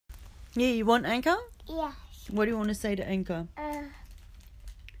Yeah, you want Anchor? Yes. What do you want to say to Anchor?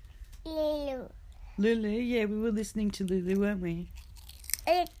 Lulu. Lulu? Yeah, we were listening to Lulu, weren't we?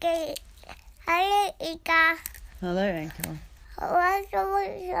 Okay. Hello, Ika. Hello, Anchor. What's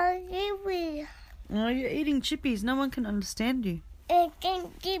the Oh, you're eating chippies. No one can understand you.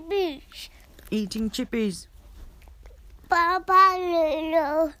 Eating chippies. Eating chippies. Bye-bye,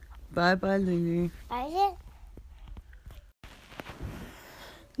 Lulu. Bye-bye, Lulu. Bye.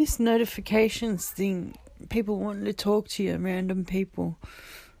 This notifications thing, people wanting to talk to you, random people,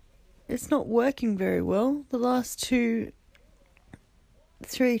 it's not working very well. The last 3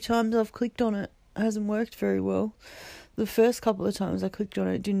 times I've clicked on it hasn't worked very well. The first couple of times I clicked on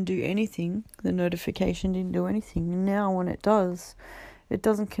it didn't do anything. The notification didn't do anything. And now when it does, it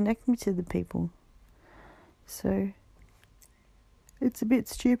doesn't connect me to the people. So it's a bit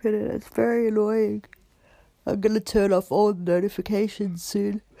stupid and it's very annoying. I'm going to turn off all the notifications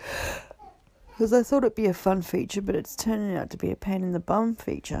soon. Because I thought it'd be a fun feature, but it's turning out to be a pain in the bum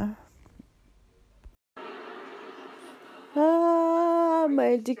feature. My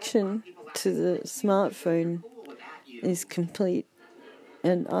addiction to the smartphone is complete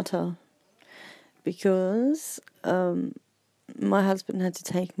and utter. Because my husband had to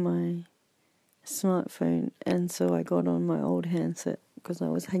take my smartphone, and so I got on my old handset because I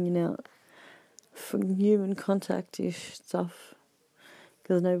was hanging out for human contact-ish stuff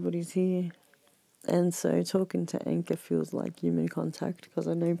because nobody's here. And so talking to Anchor feels like human contact because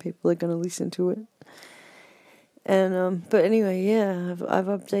I know people are going to listen to it. And but anyway, yeah, I've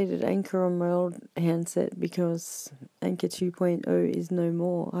updated Anchor on my old handset because Anchor 2.0 is no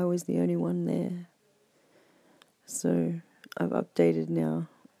more. I was the only one there. So I've updated now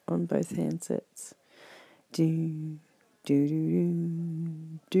on both handsets. Do, do, do,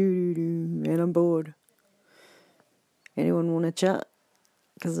 do, do, do, and I'm bored. Anyone want to chat?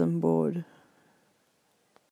 Because I'm bored.